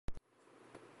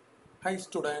Hi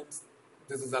students,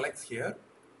 this is Alex here.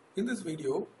 In this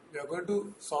video, we are going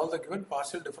to solve the given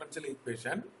partial differential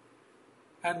equation,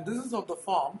 and this is of the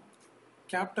form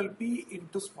capital P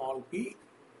into small p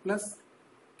plus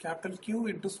capital Q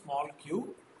into small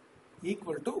q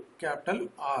equal to capital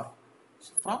R.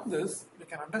 So from this, we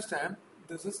can understand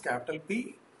this is capital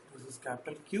P, this is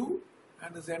capital Q,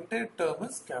 and this entire term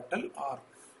is capital R.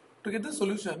 To get the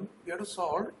solution, we have to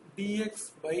solve dx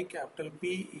by capital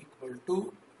P equal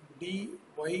to dy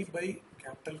by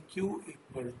capital Q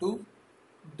equal to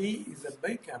dz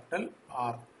by capital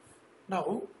R.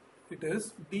 Now it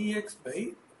is dx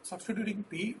by substituting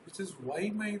P, which is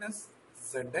y minus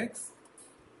zx.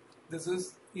 This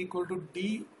is equal to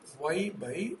dy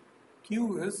by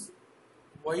Q is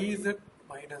yz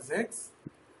minus x,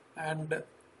 and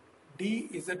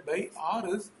dz by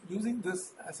R is, using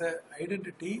this as an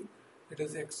identity, it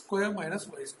is x square minus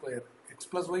y square. X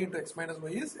plus y into x minus y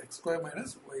is x square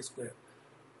minus y square.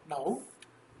 Now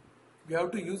we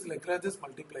have to use Lagrange's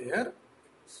multiplier.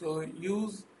 So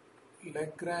use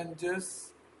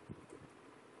Lagrange's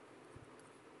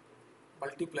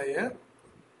multiplier.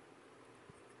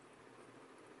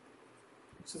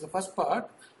 So the first part,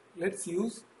 let's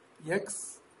use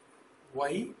x,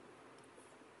 y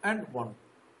and 1.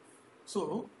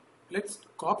 So let's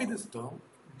copy this term,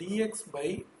 dx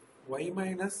by y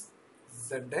minus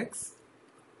zx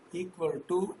equal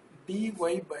to dy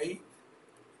by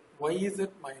yz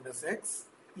minus x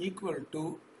equal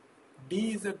to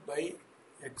dz by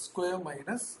x square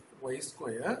minus y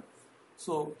square.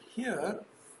 So here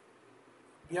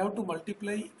we have to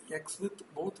multiply x with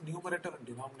both numerator and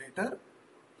denominator,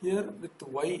 here with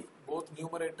y both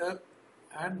numerator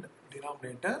and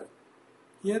denominator,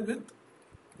 here with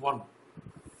 1.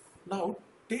 Now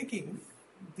taking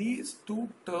these two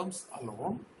terms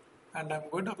alone, and I am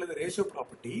going to apply the ratio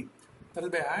property, that is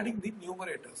by adding the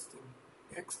numerators, so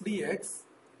x dx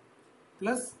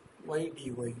plus y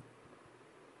dy,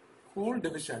 whole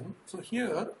division. So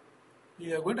here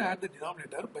we are going to add the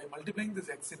denominator by multiplying this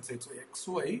x inside, so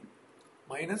xy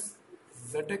minus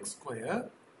zx square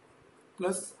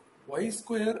plus y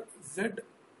square z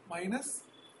minus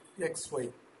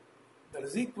xy, that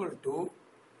is equal to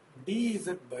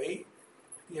dz by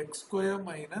x square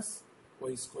minus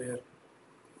y square.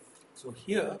 So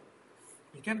here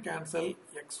we can cancel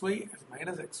xy and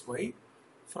minus xy.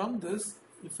 From this,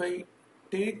 if I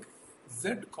take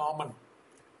z common,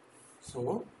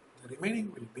 so the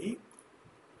remaining will be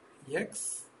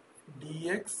x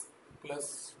dx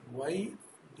plus y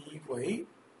dy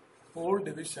whole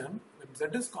division. When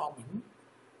z is common,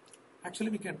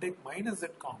 actually we can take minus z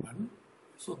common,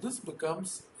 so this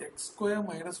becomes x square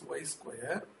minus y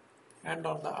square, and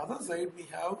on the other side we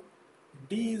have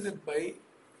dz by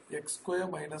x square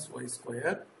minus y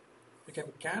square. We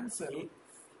can cancel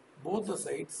both the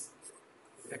sides,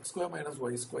 x square minus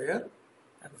y square,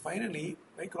 and finally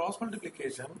by cross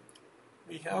multiplication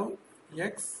we have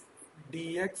x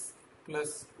dx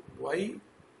plus y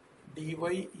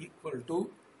dy equal to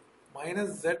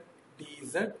minus z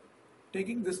dz.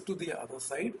 Taking this to the other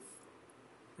side,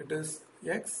 it is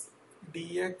x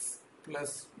dx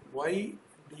plus y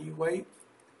dy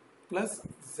plus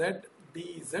z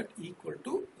dz equal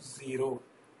to 0.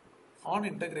 On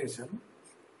integration,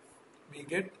 we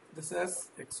get this as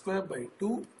x square by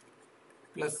 2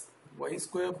 plus y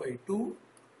square by 2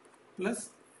 plus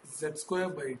z square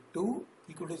by 2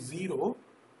 equal to 0,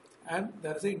 and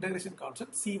there is an integration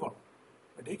constant c1.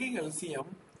 By taking LCM,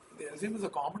 the LCM is a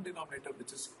common denominator,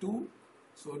 which is 2.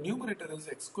 So numerator is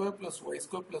x square plus y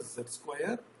square plus z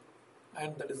square,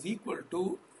 and that is equal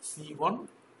to c1.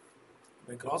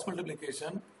 By cross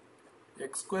multiplication,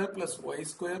 x square plus y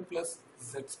square plus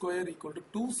z square equal to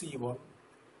 2c1,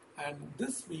 and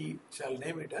this we shall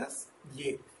name it as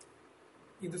a.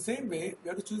 In the same way, we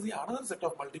have to choose the another set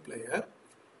of multiplier.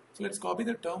 So let's copy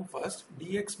the term first,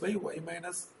 dx by y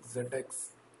minus zx,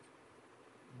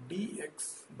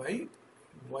 dx by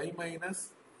y minus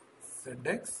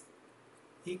zx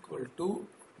equal to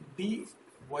dy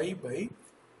by,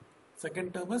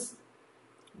 second term is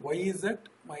yz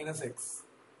minus x,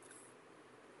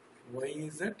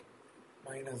 yz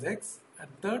minus x, and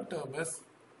third term is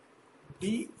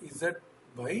dz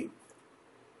by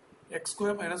x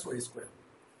square minus y square.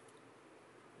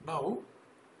 Now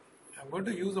I am going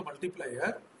to use a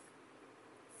multiplier.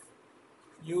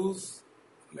 Use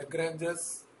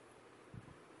Lagrange's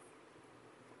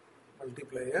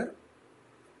multiplier.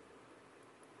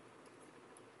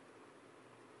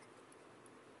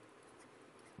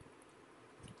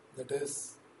 That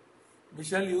is, we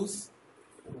shall use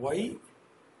y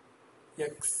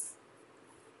x,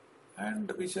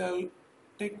 and we shall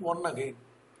take 1 again.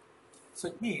 So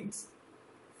it means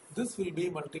this will be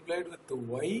multiplied with the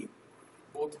y,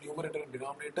 both numerator and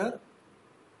denominator,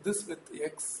 this with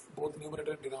x, both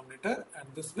numerator and denominator, and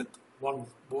this with 1,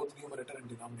 both numerator and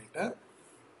denominator.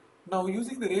 Now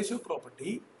using the ratio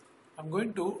property, I'm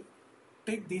going to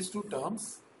take these two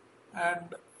terms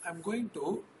and I'm going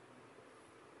to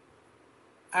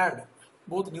add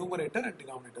both numerator and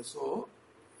denominator. So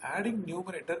adding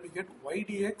numerator, we get y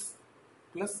dx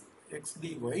plus x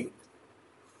dy.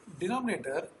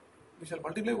 Denominator, we shall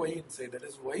multiply y inside, that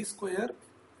is y square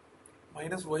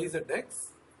minus yzx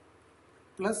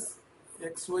plus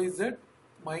xyz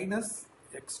minus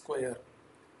x square,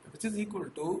 which is equal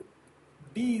to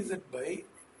dz by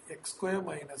x square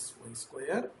minus y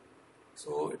square.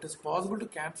 So it is possible to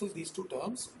cancel these two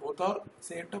terms, both are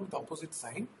same term with opposite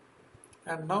sign,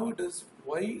 and now it is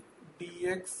y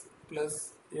dx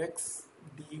plus x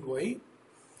dy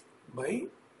by,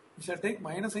 we shall take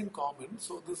minus sign common,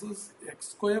 so this is x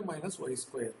square minus y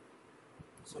square.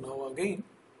 So now again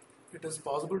it is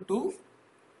possible to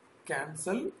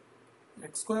cancel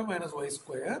x square minus y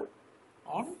square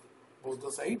on both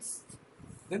the sides.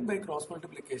 Then by cross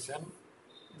multiplication,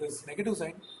 this negative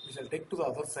sign we shall take to the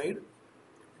other side.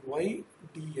 Y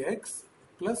dx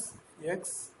plus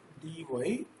x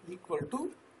dy equal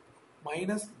to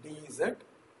minus dz.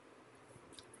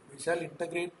 We shall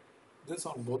integrate this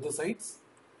on both the sides.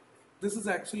 This is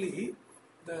actually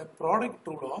the product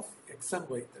rule of x and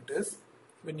y. That is,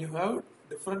 when you have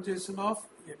differentiation of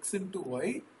x into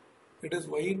y, it is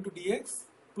y into dx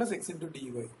plus x into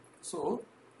dy. So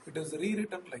it is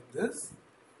rewritten like this.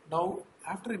 Now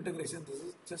after integration, this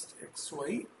is just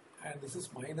xy and this is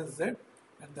minus z,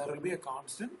 and there will be a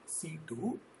constant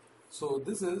c2. So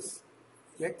this is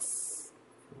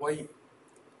xy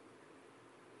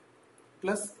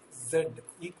plus z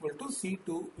equal to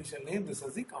c2. We shall name this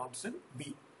as the constant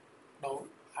b. Now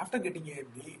after getting a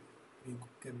and b, we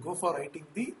can go for writing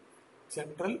the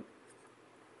general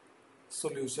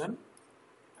solution,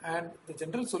 and the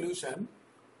general solution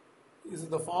is in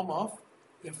the form of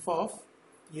f of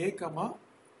a comma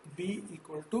b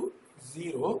equal to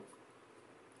 0.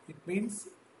 It means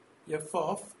f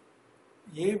of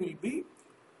a will be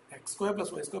x square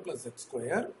plus y square plus z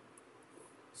square.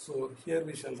 So here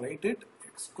we shall write it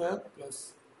x square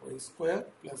plus y square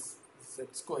plus z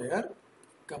square,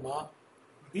 comma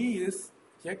b is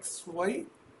xy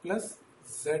plus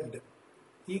z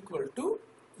equal to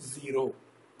 0.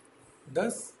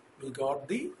 Thus we got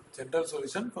the general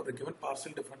solution for the given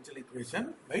partial differential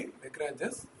equation by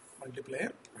Lagrange's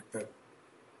multiplier method.